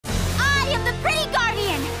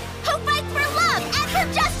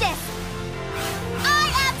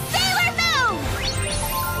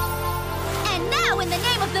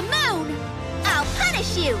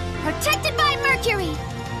Protected by Mercury,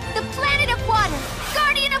 the planet of water,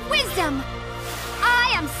 guardian of wisdom.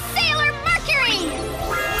 I am Sailor Mercury!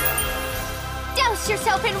 Douse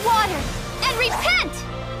yourself in water and repent!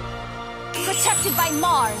 Protected by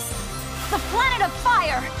Mars, the planet of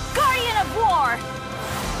fire, guardian of war.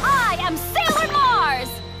 I am Sailor Mars!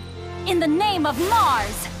 In the name of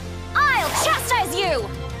Mars, I'll chastise you!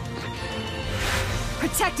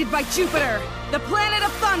 Protected by Jupiter, the planet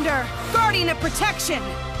of thunder, guardian of protection.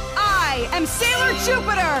 I am Sailor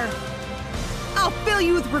Jupiter! I'll fill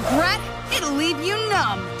you with regret, it'll leave you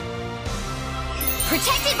numb.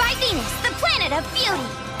 Protected by Venus, the planet of beauty,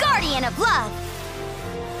 guardian of love.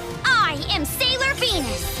 I am Sailor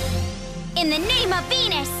Venus. In the name of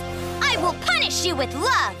Venus, I will punish you with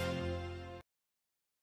love.